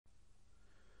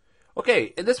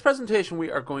Okay, in this presentation we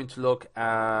are going to look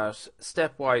at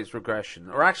stepwise regression,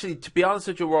 or actually, to be honest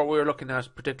with you, what we're looking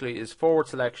at particularly is forward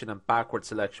selection and backward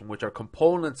selection, which are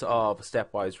components of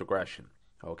stepwise regression.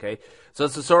 Okay, so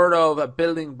it's a sort of a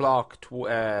building block,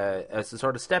 it's a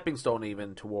sort of stepping stone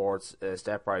even towards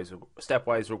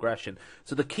stepwise regression.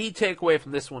 So the key takeaway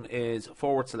from this one is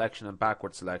forward selection and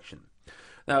backward selection.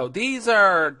 Now, these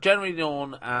are generally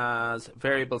known as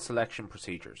variable selection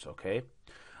procedures, okay?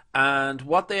 And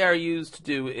what they are used to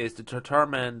do is to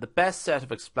determine the best set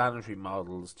of explanatory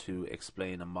models to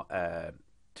explain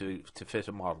to fit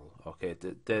a model. Okay,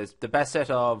 the best set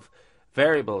of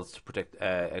variables to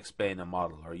explain a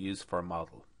model or use for a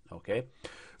model. Okay,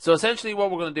 so essentially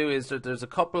what we're going to do is that there's a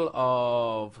couple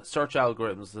of search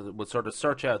algorithms that would sort of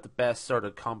search out the best sort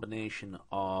of combination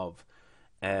of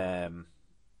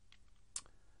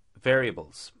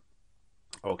variables.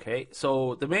 Okay,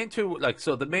 so the main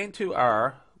two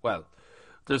are, well,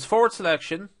 there's forward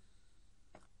selection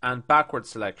and backward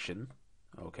selection,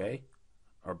 okay,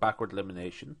 or backward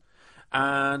elimination,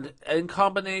 and in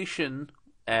combination,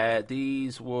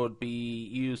 these would be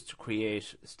used to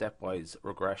create stepwise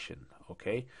regression,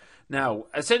 okay. Now,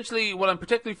 essentially, what I'm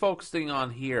particularly focusing on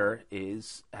here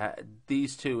is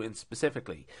these two in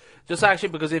specifically, just actually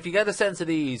because if you get a sense of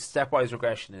these, stepwise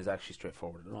regression is actually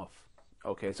straightforward enough.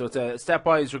 Okay, so it's a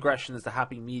stepwise regression is the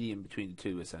happy medium between the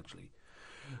two, essentially.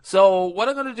 So what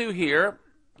I'm going to do here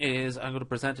is I'm going to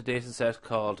present a data set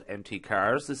called empty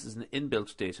cars. This is an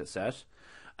inbuilt data set.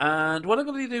 And what I'm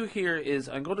going to do here is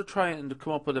I'm going to try and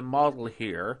come up with a model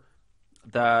here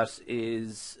that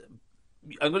is,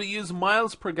 I'm going to use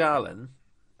miles per gallon,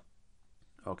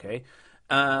 okay,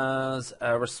 as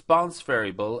a response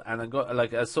variable. And I'm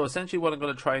going so essentially what I'm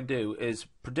going to try and do is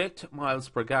predict miles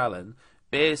per gallon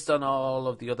based on all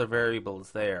of the other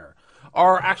variables there.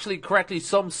 Or actually, correctly,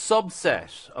 some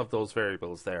subset of those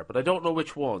variables there, but I don't know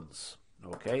which ones.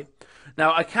 Okay.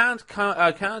 Now I can't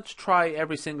try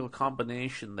every single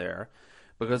combination there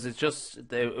because it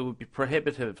would be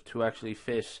prohibitive to actually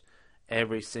fit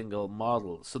every single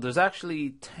model. So there's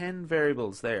actually 10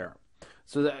 variables there.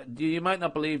 So that, you might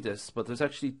not believe this, but there's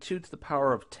actually 2 to the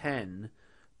power of 10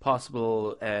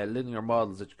 possible linear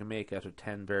models that you can make out of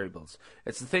 10 variables.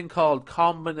 It's a thing called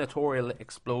combinatorial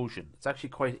explosion. It's actually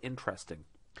quite interesting.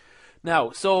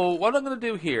 Now, so what I'm going to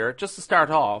do here, just to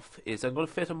start off, is I'm going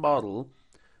to fit a model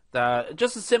that,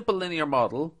 just a simple linear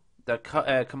model that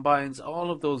combines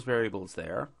all of those variables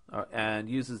there and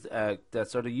uses that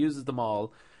sort of uses them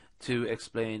all to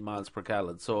explain miles per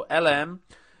gallon. So LM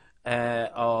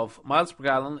of miles per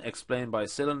gallon explained by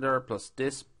cylinder plus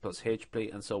disc plus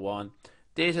HP and so on.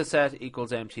 Data set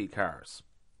equals empty cars,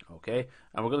 okay,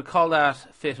 and we're going to call that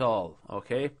fit all,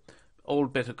 okay,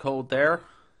 old bit of code there.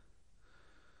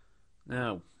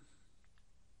 Now,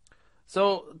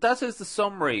 so that is the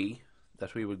summary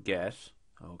that we would get,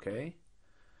 okay,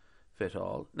 fit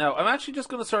all. Now, I'm actually just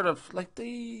going to sort of,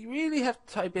 they really have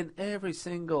to type in every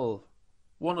single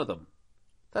one of them.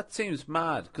 That seems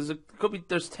mad, because it could be,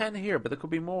 there's 10 here, but there could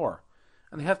be more,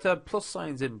 and they have to have plus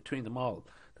signs in between them all.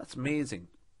 That's amazing.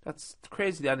 That's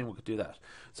crazy that anyone could do that.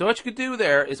 So what you could do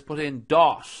there is put in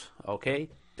dot,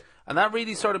 okay? And that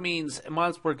really sort of means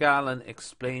miles per gallon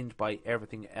explained by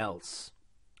everything else.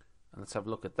 And let's have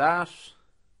a look at that.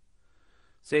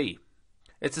 See,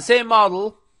 it's the same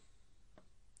model.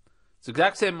 It's the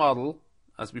exact same model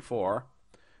as before.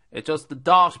 It just, the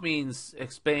dot means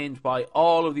explained by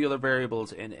all of the other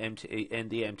variables in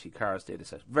the empty cars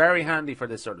dataset. Very handy for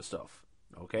this sort of stuff,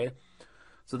 okay?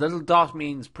 So the little dot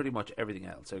means pretty much everything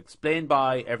else. So explained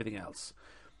by everything else.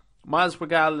 Miles per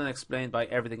gallon explained by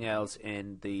everything else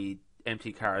in the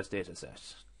empty cars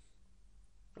dataset.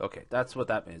 Okay, that's what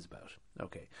that means about.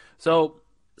 Okay, so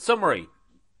summary.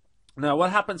 Now what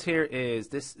happens here is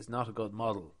this is not a good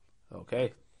model.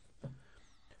 Okay,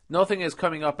 nothing is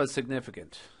coming up as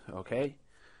significant. Okay.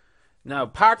 Now,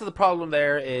 part of the problem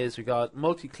there is we got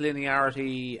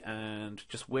multi-collinearity and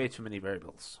just way too many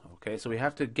variables. Okay, so we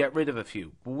have to get rid of a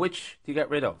few. Which do you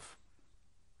get rid of?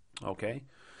 Okay,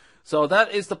 so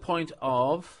that is the point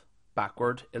of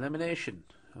backward elimination.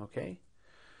 Okay,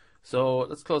 so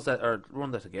let's close that or run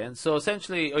that again. So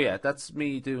essentially, oh yeah, that's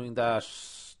me doing that,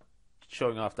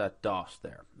 showing off that dot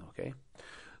there. Okay,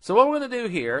 so what we're going to do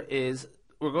here is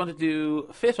we're going to do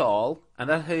fit all, and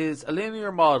that is a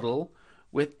linear model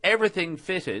with everything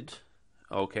fitted,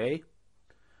 okay,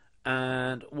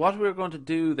 and what we're going to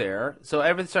do there, so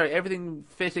everything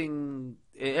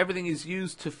is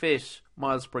used to fit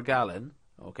miles per gallon,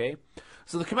 okay.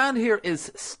 So the command here is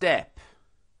step.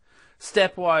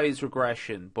 stepwise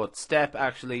regression, but step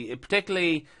actually,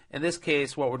 particularly in this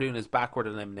case, what we're doing is backward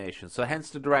elimination. So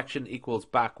hence the direction equals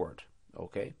backward.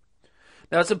 Okay.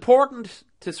 Now it's important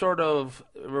to sort of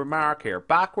remark here.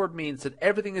 Backward means that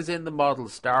everything is in the model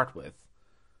to start with.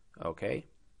 Okay.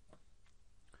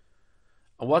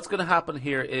 And what's going to happen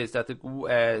here is that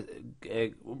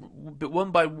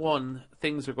one by one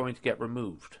things are going to get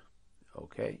removed.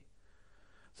 Okay.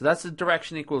 So that's the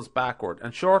direction equals backward.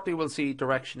 And shortly we'll see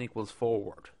direction equals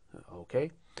forward.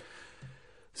 Okay.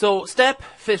 So step,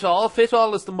 fit all. Fit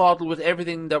all is the model with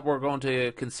everything that we're going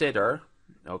to consider.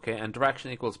 Okay. And direction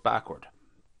equals backward.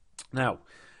 Now,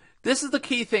 this is the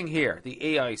key thing here, the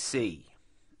AIC.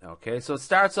 Okay, so it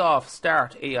starts off,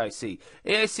 start AIC.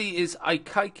 AIC is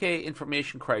Aikaike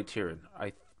Information Criterion.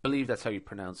 I believe that's how you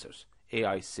pronounce it.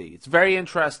 AIC. It's very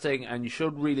interesting, and you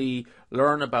should really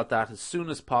learn about that as soon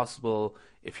as possible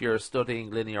if you're studying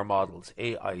linear models.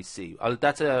 AIC.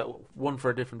 That's one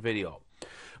for a different video.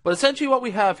 But essentially what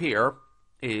we have here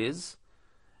is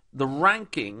the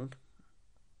ranking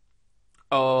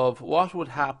of what would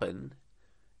happen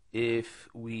if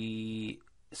we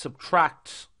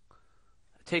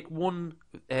take one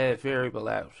variable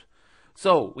out.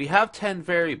 So we have 10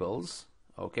 variables.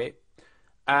 Okay.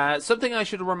 Something I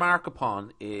should remark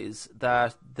upon is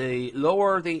that the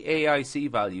lower the AIC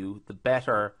value, the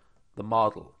better the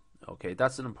model. Okay,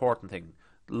 that's an important thing.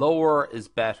 Lower is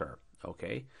better.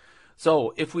 Okay,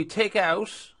 so if we take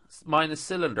out minus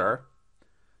cylinder,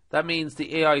 that means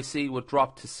the AIC would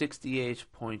drop to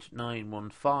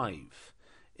 68.915.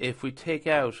 If we take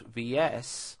out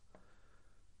VS,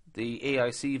 the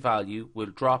AIC value will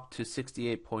drop to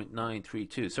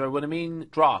 68.932. So when I mean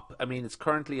drop, I mean it's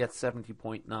currently at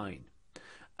 70.9.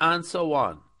 And so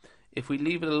on. If we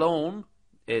leave it alone,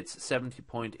 it's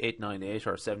 70.898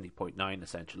 or 70.9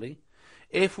 essentially.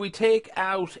 If we take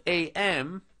out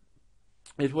AM,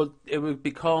 it will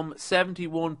become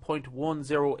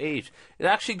 71.108. It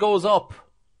actually goes up.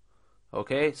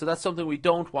 Okay, so that's something we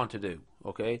don't want to do.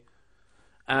 Okay,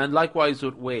 and likewise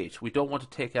with weight, we don't want to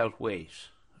take out weight.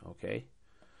 Okay,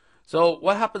 so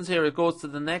what happens here, it goes to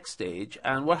the next stage,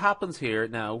 and what happens here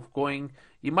now,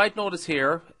 you might notice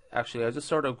here, actually I'll just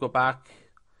sort of go back,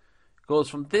 it goes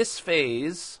from this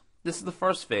phase, this is the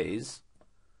first phase,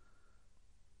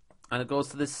 and it goes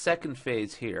to this second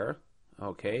phase here.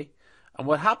 Okay, and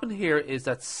what happened here is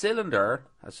that cylinder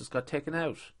has just got taken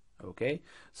out. Okay,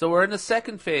 so we're in the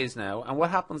second phase now, and what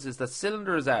happens is that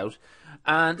cylinder is out,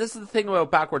 and this is the thing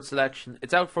about backward selection,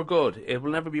 it's out for good, it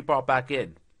will never be brought back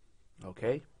in.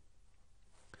 Okay,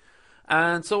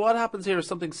 and so what happens here is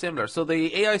something similar. So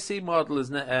the AIC model is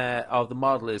of the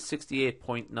model is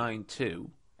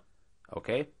 68.92,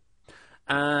 okay,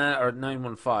 or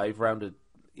 915 rounded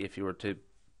if you were to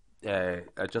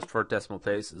adjust for decimal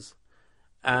places.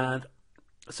 And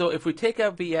so if we take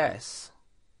out VS,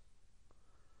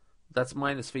 that's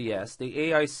minus VS, the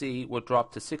AIC would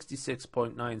drop to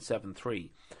 66.973.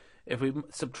 If we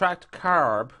subtract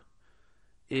carb,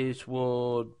 it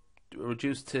would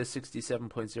reduce to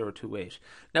 67.028.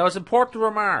 Now it's important to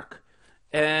remark,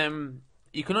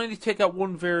 you can only take out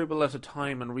one variable at a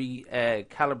time and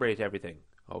recalibrate everything,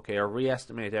 okay, or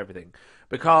re-estimate everything,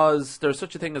 because there's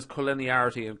such a thing as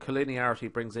collinearity, and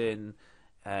collinearity brings in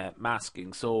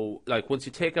masking. So like once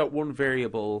you take out one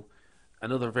variable,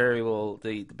 another variable,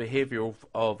 the behavior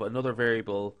of another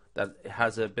variable that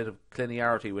has a bit of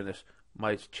linearity with it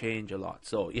might change a lot.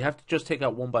 So you have to just take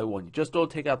out one by one. You just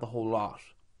don't take out the whole lot.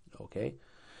 Okay,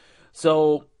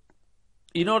 so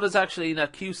you notice actually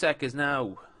that QSEC is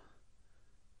now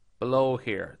below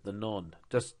here, the none.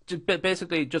 Just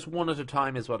basically just one at a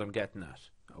time is what I'm getting at.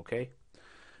 Okay,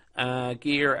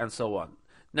 gear and so on.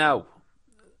 Now,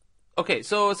 okay,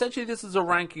 so essentially this is a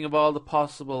ranking of all the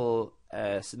possible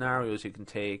scenarios you can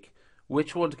take,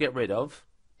 which one to get rid of,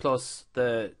 plus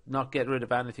the not get rid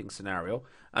of anything scenario,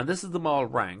 and this is them all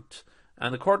ranked.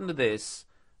 And according to this,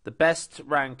 the best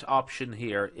ranked option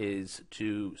here is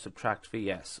to subtract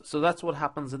VS. So that's what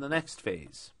happens in the next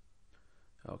phase.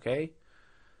 Okay,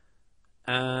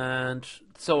 and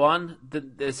so on.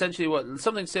 Essentially,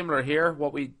 something similar here.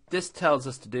 This tells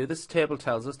us to do. This table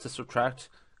tells us to subtract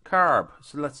carb.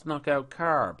 So let's knock out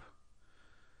carb.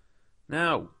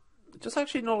 Now, just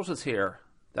actually notice here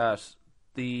that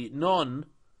the none,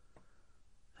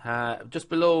 just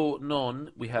below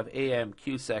none, we have AM,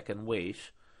 QSEC, and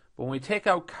weight. But when we take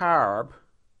out carb,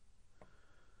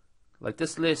 like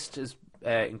this list is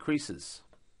increases.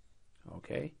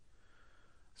 Okay,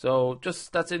 so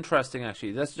that's interesting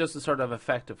actually. That's just a sort of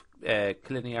effect of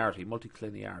collinearity,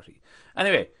 multi-collinearity.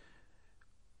 Anyway,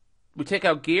 we take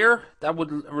out gear, that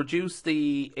would reduce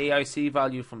the AIC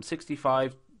value from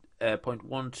 65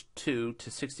 0.12 to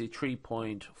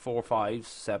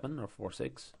 63.457 or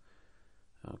 46.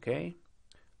 Okay.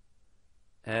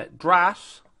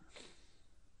 DRAT.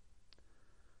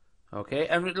 Okay,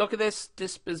 and look at this.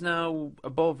 DISP is now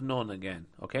above none again.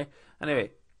 Okay.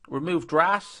 Anyway, remove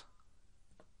DRAT.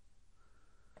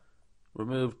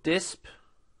 Remove DISP.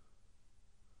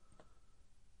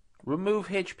 Remove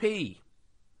HP.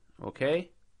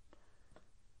 Okay.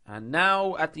 And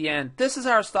now at the end, this is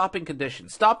our stopping condition.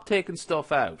 Stop taking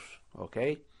stuff out.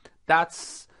 Okay.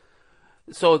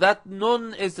 So that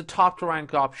none is the top to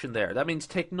rank option there. That means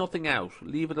take nothing out.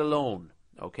 Leave it alone.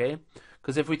 Okay.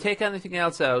 Because if we take anything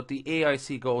else out, the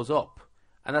AIC goes up.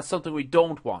 And that's something we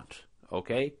don't want.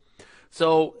 Okay.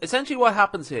 So essentially what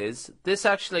happens is, this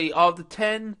actually, of the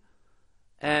 10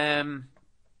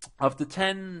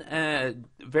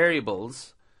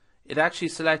 variables, it actually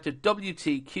selected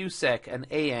WT, QSEC, and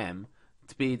AM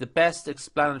to be the best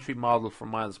explanatory model for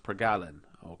miles per gallon.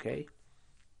 Okay.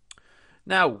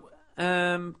 Now,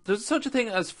 there's such a thing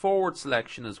as forward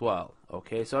selection as well.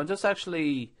 Okay, so I'm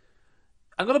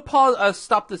going to pause,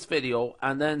 stop this video,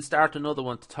 and then start another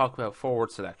one to talk about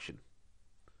forward selection.